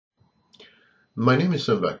My name is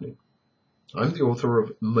Sam Vaknin. I'm the author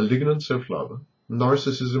of Malignant Self-Love,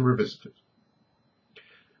 Narcissism Revisited.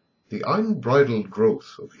 The unbridled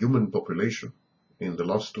growth of human population in the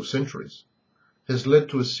last 2 centuries has led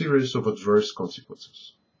to a series of adverse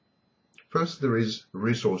consequences. First, there is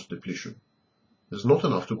resource depletion. There's not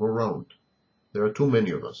enough to go around. There are too many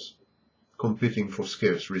of us competing for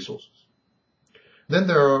scarce resources. Then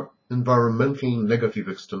there are environmental negative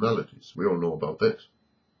externalities. We all know about that.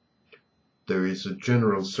 There is a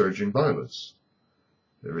general surge in violence.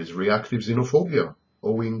 There is reactive xenophobia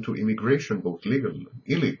owing to immigration, both legal and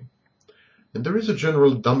illegal. And there is a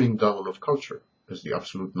general dumbing down of culture as the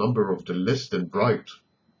absolute number of the less than bright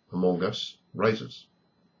among us rises.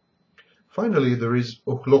 Finally, there is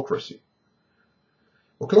ochlocracy.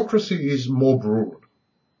 Ochlocracy is mob rule.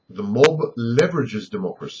 The mob leverages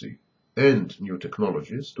democracy and new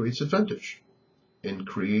technologies to its advantage and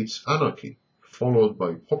creates anarchy, followed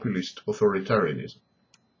by populist authoritarianism.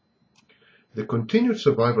 The continued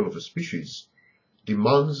survival of a species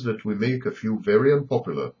demands that we make a few very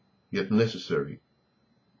unpopular yet necessary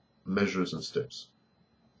measures and steps.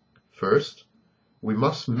 First, we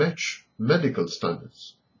must match medical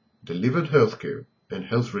standards, delivered healthcare and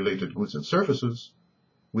health-related goods and services,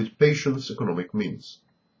 with patients' economic means.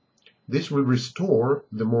 This will restore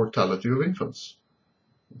the mortality of infants,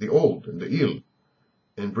 the old and the ill,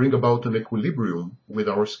 and bring about an equilibrium with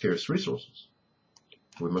our scarce resources.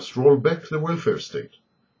 We must roll back the welfare state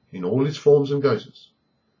in all its forms and guises.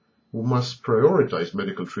 We must prioritize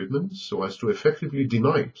medical treatment so as to effectively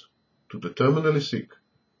deny it to the terminally sick,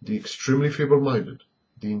 the extremely feeble-minded,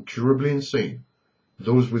 the incurably insane,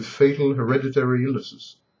 those with fatal hereditary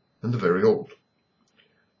illnesses, and the very old.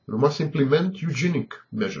 We must implement eugenic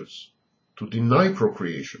measures to deny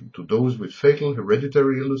procreation to those with fatal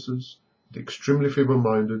hereditary illnesses, the extremely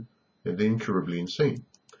feeble-minded, and the incurably insane.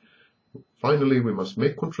 Finally, we must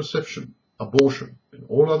make contraception, abortion, and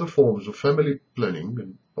all other forms of family planning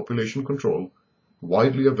and population control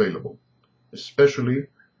widely available, especially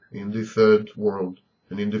in the third world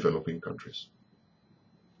and in developing countries.